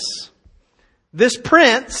this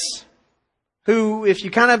prince, who, if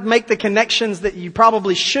you kind of make the connections that you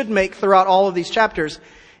probably should make throughout all of these chapters,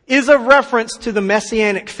 is a reference to the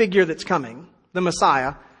messianic figure that's coming, the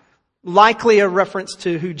Messiah, likely a reference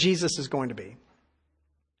to who Jesus is going to be.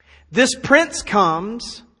 This prince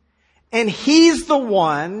comes, and he's the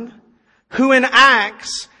one who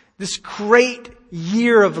enacts this great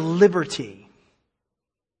year of liberty.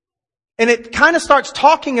 And it kind of starts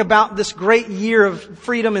talking about this great year of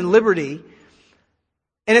freedom and liberty.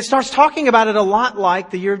 And it starts talking about it a lot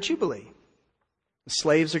like the year of Jubilee. The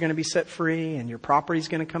slaves are going to be set free and your property is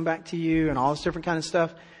going to come back to you and all this different kind of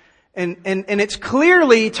stuff. And it's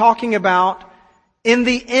clearly talking about in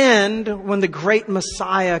the end when the great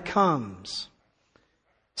Messiah comes.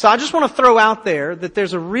 So I just want to throw out there that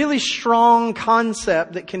there's a really strong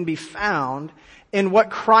concept that can be found in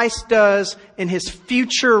what Christ does in his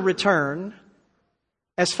future return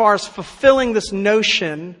as far as fulfilling this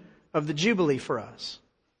notion of the Jubilee for us.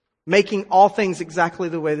 Making all things exactly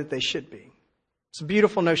the way that they should be. It's a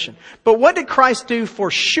beautiful notion. But what did Christ do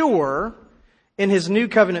for sure in his new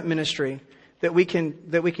covenant ministry that we can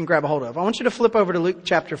grab a hold of? I want you to flip over to Luke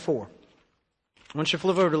chapter 4.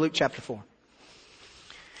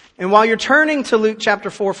 And while you're turning to Luke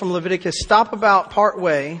chapter 4 from Leviticus, stop about part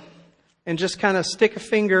way and just kind of stick a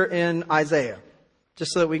finger in Isaiah.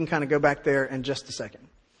 Just so that we can kind of go back there in just a second.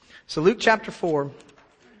 So Luke chapter 4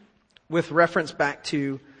 with reference back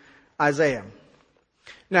to Isaiah.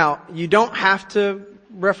 Now, you don't have to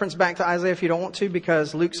reference back to Isaiah if you don't want to,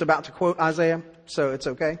 because Luke's about to quote Isaiah, so it's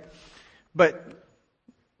okay. But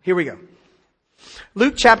here we go.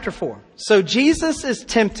 Luke chapter 4. So Jesus is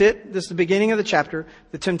tempted. This is the beginning of the chapter.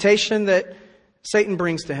 The temptation that Satan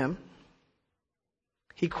brings to him.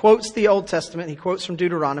 He quotes the Old Testament. He quotes from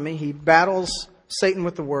Deuteronomy. He battles Satan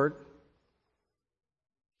with the word.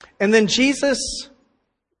 And then Jesus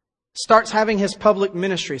starts having his public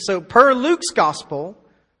ministry. So per Luke's gospel,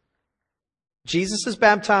 Jesus is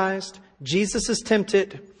baptized, Jesus is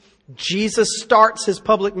tempted, Jesus starts his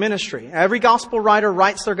public ministry. Every gospel writer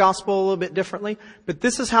writes their gospel a little bit differently, but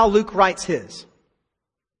this is how Luke writes his.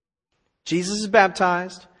 Jesus is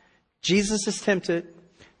baptized, Jesus is tempted,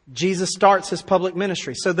 Jesus starts his public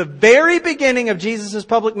ministry. So the very beginning of Jesus'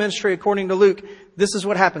 public ministry, according to Luke, this is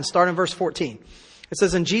what happens. Start in verse 14. It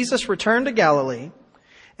says, and Jesus returned to Galilee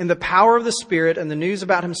in the power of the Spirit, and the news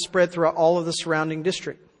about him spread throughout all of the surrounding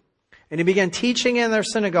district. And he began teaching in their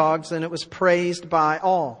synagogues, and it was praised by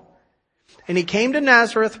all. And he came to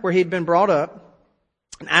Nazareth, where he had been brought up.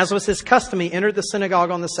 And as was his custom, he entered the synagogue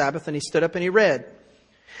on the Sabbath, and he stood up and he read.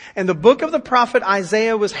 And the book of the prophet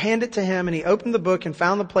Isaiah was handed to him, and he opened the book and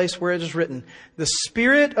found the place where it is written, the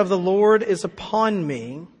Spirit of the Lord is upon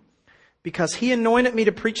me, because he anointed me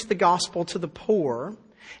to preach the gospel to the poor,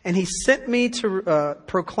 and he sent me to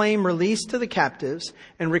proclaim release to the captives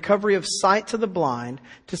and recovery of sight to the blind,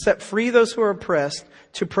 to set free those who are oppressed,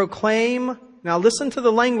 to proclaim, now listen to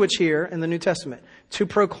the language here in the New Testament, to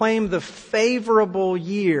proclaim the favorable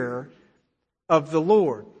year of the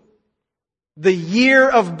Lord. The year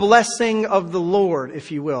of blessing of the Lord,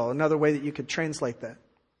 if you will. Another way that you could translate that.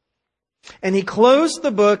 And he closed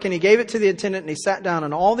the book and he gave it to the attendant and he sat down,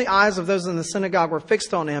 and all the eyes of those in the synagogue were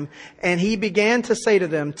fixed on him. And he began to say to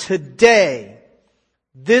them, today,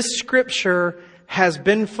 this scripture has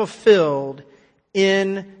been fulfilled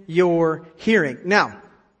in your hearing. Now,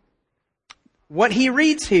 what he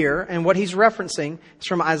reads here and what he's referencing is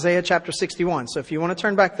from Isaiah chapter 61. So if you want to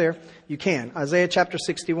turn back there, you can. Isaiah chapter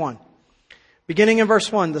 61. Beginning in verse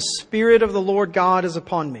 1, the Spirit of the Lord God is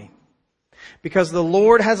upon me, because the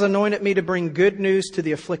Lord has anointed me to bring good news to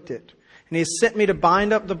the afflicted. And he has sent me to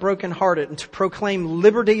bind up the brokenhearted and to proclaim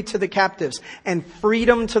liberty to the captives and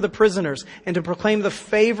freedom to the prisoners, and to proclaim the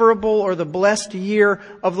favorable or the blessed year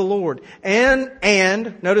of the Lord.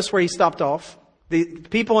 And notice where he stopped off. The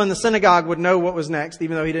people in the synagogue would know what was next,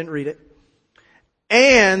 even though he didn't read it.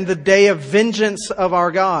 And the day of vengeance of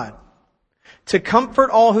our God, to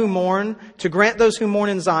comfort all who mourn, to grant those who mourn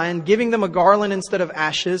in Zion, giving them a garland instead of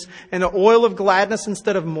ashes, and an oil of gladness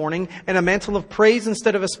instead of mourning, and a mantle of praise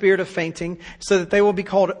instead of a spirit of fainting, so that they will be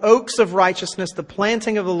called oaks of righteousness, the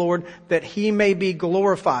planting of the Lord, that he may be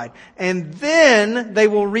glorified. And then they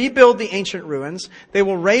will rebuild the ancient ruins. They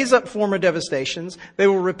will raise up former devastations. They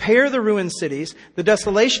will repair the ruined cities, the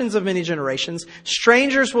desolations of many generations.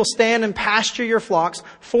 Strangers will stand and pasture your flocks.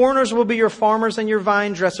 Foreigners will be your farmers and your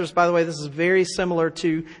vine dressers. By the way, this is very similar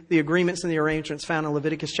to the agreements and the arrangements found in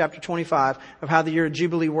Leviticus chapter 25 of how the year of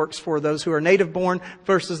Jubilee works for those who are native born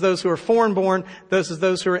versus those who are foreign born, versus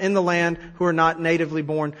those who are in the land who are not natively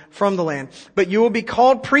born from the land. But you will be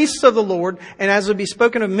called priests of the Lord, and as will be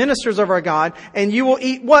spoken of ministers of our God, and you will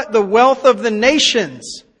eat what? The wealth of the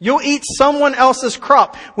nations. You'll eat someone else's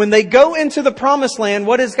crop. When they go into the promised land,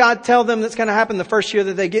 what does God tell them that's going to happen the first year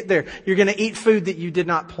that they get there? You're going to eat food that you did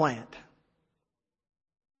not plant.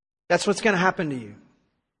 That's what's going to happen to you.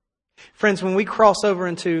 Friends, when we cross over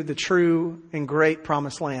into the true and great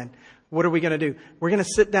promised land, what are we going to do? We're going to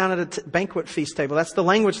sit down at a banquet feast table. That's the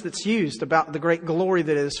language that's used about the great glory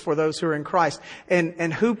that is for those who are in Christ.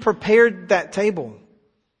 And who prepared that table?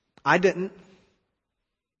 I didn't.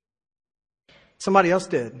 Somebody else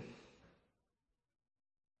did.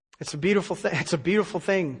 It's a beautiful thing. It's a beautiful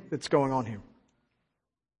thing that's going on here.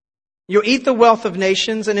 You'll eat the wealth of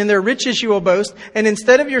nations, and in their riches you will boast. And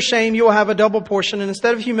instead of your shame, you will have a double portion. And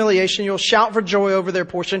instead of humiliation, you'll shout for joy over their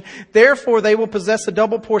portion. Therefore, they will possess a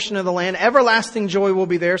double portion of the land. Everlasting joy will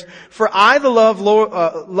be theirs. For I, the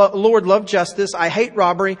Lord, love justice. I hate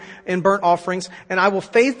robbery and burnt offerings. And I will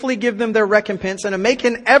faithfully give them their recompense, and make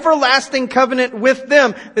an everlasting covenant with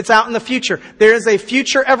them that's out in the future. There is a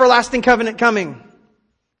future everlasting covenant coming.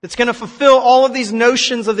 It's going to fulfill all of these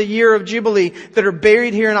notions of the year of Jubilee that are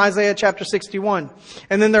buried here in Isaiah chapter 61.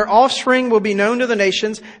 And then their offspring will be known to the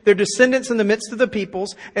nations, their descendants in the midst of the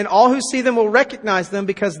peoples, and all who see them will recognize them,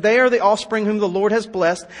 because they are the offspring whom the Lord has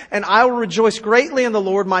blessed. And I will rejoice greatly in the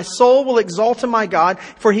Lord. My soul will exalt in my God,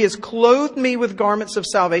 for he has clothed me with garments of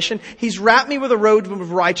salvation. He's wrapped me with a robe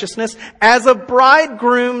of righteousness. As a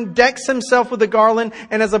bridegroom decks himself with a garland,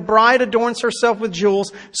 and as a bride adorns herself with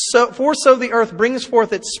jewels, so the earth brings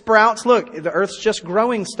forth its sprouts. Look, the earth's just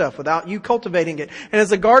growing stuff without you cultivating it. And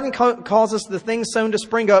as the garden causes the things sown to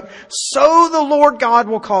spring up, so the Lord God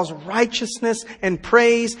will cause righteousness and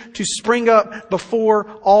praise to spring up before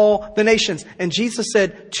all the nations. And Jesus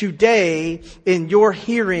said, today in your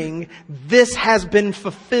hearing, this has been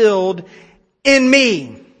fulfilled in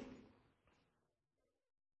me.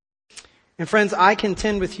 And friends, I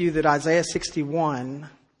contend with you that Isaiah 61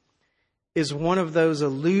 is one of those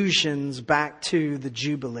allusions back to the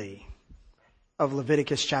Jubilee of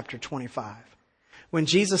Leviticus chapter 25. When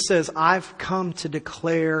Jesus says, I've come to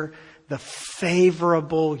declare the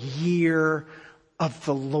favorable year of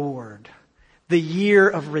the Lord, the year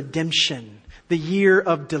of redemption, the year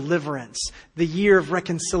of deliverance, the year of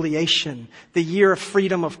reconciliation, the year of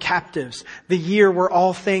freedom of captives, the year where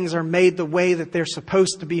all things are made the way that they're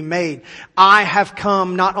supposed to be made. I have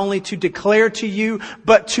come not only to declare to you,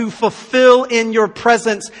 but to fulfill in your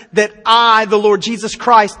presence that I, the Lord Jesus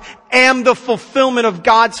Christ, am the fulfillment of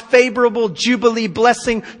God's favorable Jubilee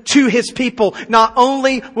blessing to His people. Not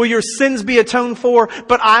only will your sins be atoned for,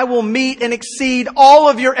 but I will meet and exceed all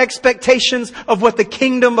of your expectations of what the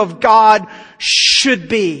kingdom of God should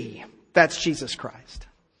be. That's Jesus Christ.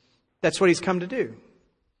 That's what He's come to do.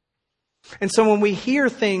 And so when we hear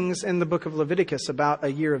things in the book of Leviticus about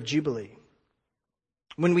a year of Jubilee,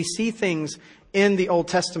 when we see things in the Old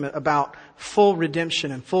Testament about full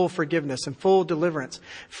redemption and full forgiveness and full deliverance,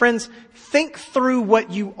 friends, think through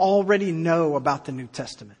what you already know about the New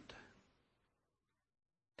Testament.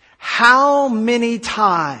 How many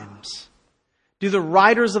times do the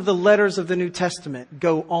writers of the letters of the New Testament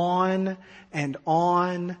go on and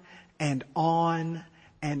on and on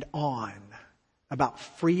and on about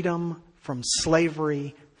freedom from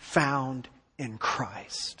slavery found in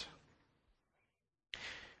Christ?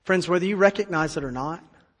 Friends, whether you recognize it or not,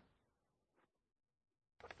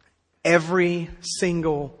 every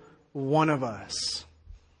single one of us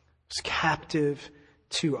is captive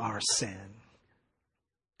to our sin.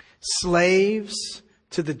 Slaves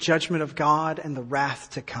to the judgment of God and the wrath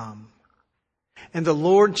to come. And the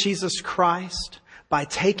Lord Jesus Christ, by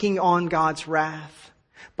taking on God's wrath,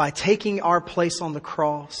 by taking our place on the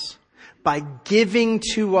cross, by giving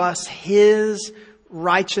to us His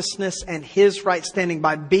righteousness and His right standing,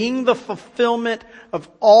 by being the fulfillment of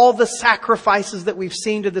all the sacrifices that we've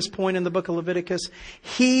seen to this point in the book of Leviticus,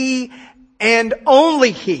 He and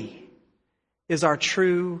only He is our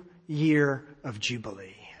true year of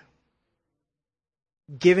Jubilee.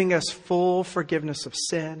 Giving us full forgiveness of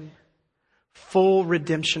sin, full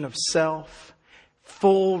redemption of self,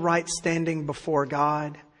 full right standing before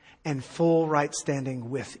God, and full right standing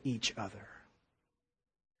with each other.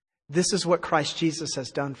 This is what Christ Jesus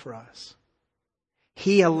has done for us.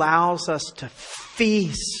 He allows us to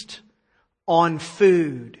feast on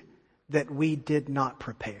food that we did not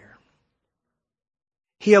prepare.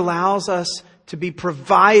 He allows us to be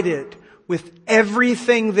provided with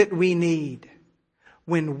everything that we need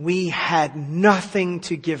when we had nothing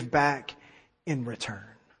to give back in return.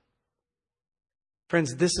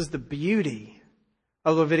 Friends, this is the beauty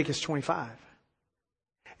of Leviticus 25.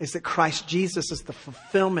 Is that Christ Jesus is the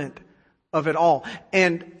fulfillment of it all.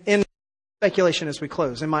 And in speculation as we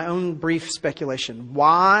close, in my own brief speculation,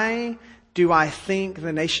 why do I think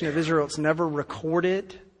the nation of Israel, it's never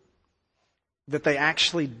recorded that they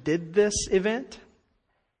actually did this event?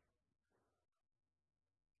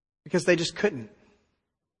 Because they just couldn't.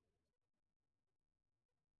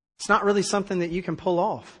 It's not really something that you can pull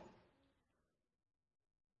off.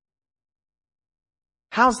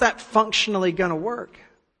 How's that functionally going to work?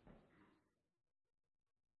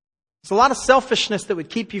 There's a lot of selfishness that would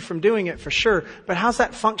keep you from doing it for sure, but how's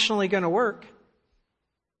that functionally going to work?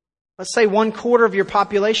 Let's say 1/4 of your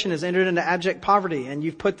population has entered into abject poverty and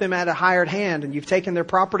you've put them at a hired hand and you've taken their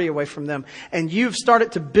property away from them and you've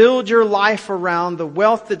started to build your life around the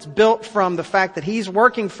wealth that's built from the fact that He's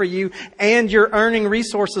working for you and you're earning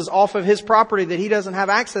resources off of His property that He doesn't have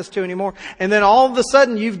access to anymore. And then all of a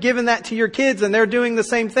sudden you've given that to your kids and they're doing the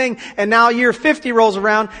same thing. And now year 50 rolls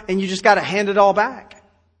around and you just got to hand it all back.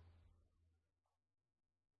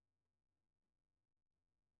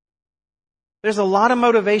 There's a lot of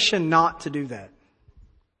motivation not to do that.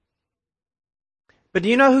 But do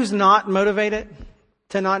you know who's not motivated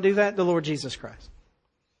to not do that? The Lord Jesus Christ.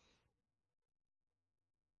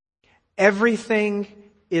 Everything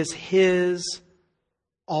is His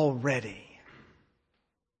already.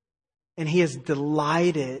 And He is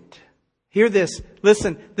delighted. Hear this.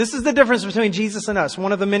 Listen, this is the difference between Jesus and us.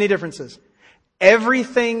 One of the many differences.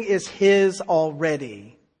 Everything is His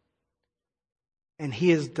already. And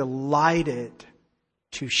He is delighted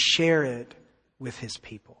to share it with His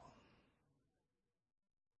people.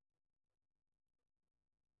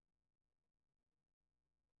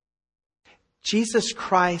 Jesus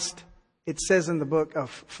Christ, it says in the book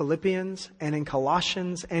of Philippians and in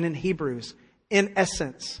Colossians and in Hebrews, in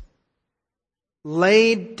essence,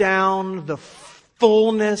 laid down the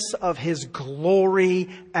fullness of His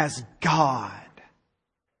glory as God.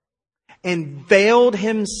 And veiled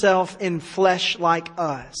Himself in flesh like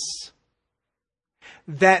us,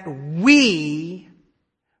 that we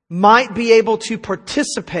might be able to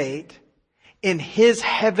participate in His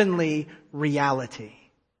heavenly reality.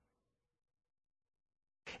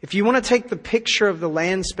 If you want to take the picture of the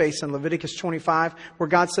land space in Leviticus 25, where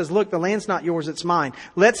God says, look, the land's not yours, it's mine.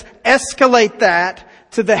 Let's escalate that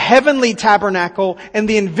to the heavenly tabernacle and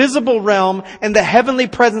the invisible realm and the heavenly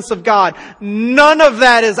presence of God. None of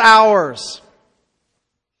that is ours.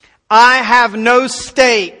 I have no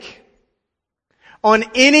stake on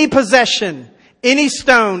any possession, any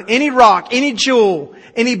stone, any rock, any jewel,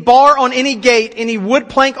 any bar on any gate, any wood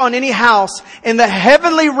plank on any house, in the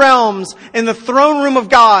heavenly realms, in the throne room of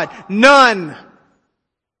God. None.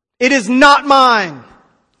 It is not mine.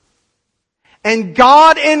 And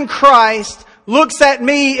God in Christ looks at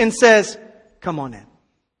me and says, come on in.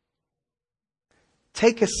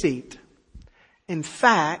 Take a seat. In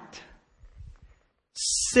fact,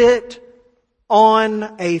 sit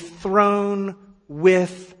on a throne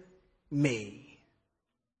with me.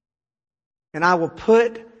 And I will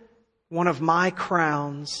put one of my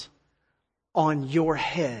crowns on your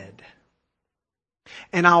head.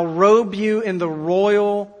 And I'll robe you in the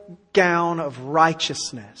royal gown of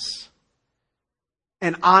righteousness.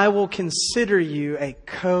 And I will consider you a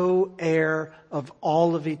co-heir of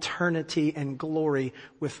all of eternity and glory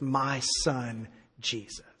with my Son,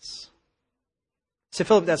 Jesus. So,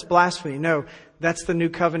 Philip, that's blasphemy. No, that's the new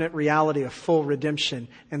covenant reality of full redemption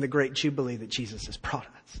and the great jubilee that Jesus has brought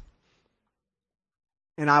us.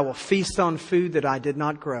 And I will feast on food that I did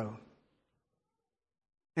not grow.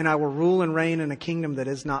 And I will rule and reign in a kingdom that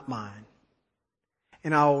is not mine.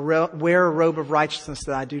 And I will wear a robe of righteousness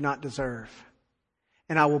that I do not deserve.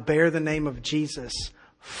 And I will bear the name of Jesus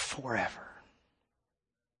forever.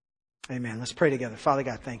 Amen. Let's pray together. Father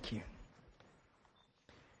God, thank you.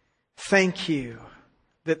 Thank you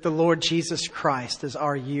that the Lord Jesus Christ is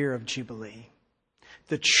our year of Jubilee.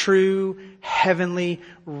 The true, heavenly,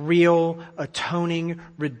 real, atoning,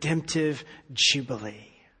 redemptive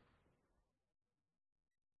Jubilee.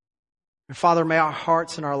 And Father, may our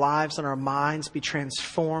hearts and our lives and our minds be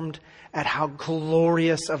transformed at how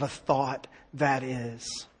glorious of a thought that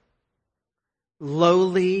is.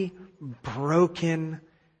 Lowly, broken,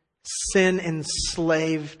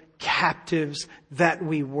 sin-enslaved captives that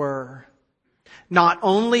we were. Not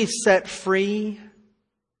only set free,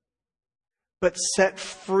 but set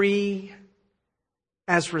free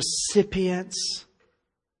as recipients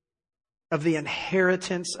of the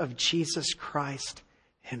inheritance of Jesus Christ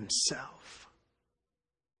Himself.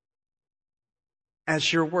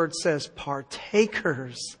 As your word says,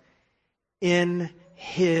 partakers in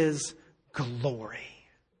His glory.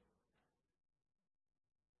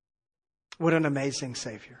 What an amazing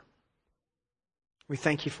Savior. We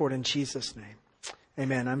thank you for it in Jesus' name.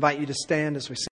 Amen. I invite you to stand as we sing.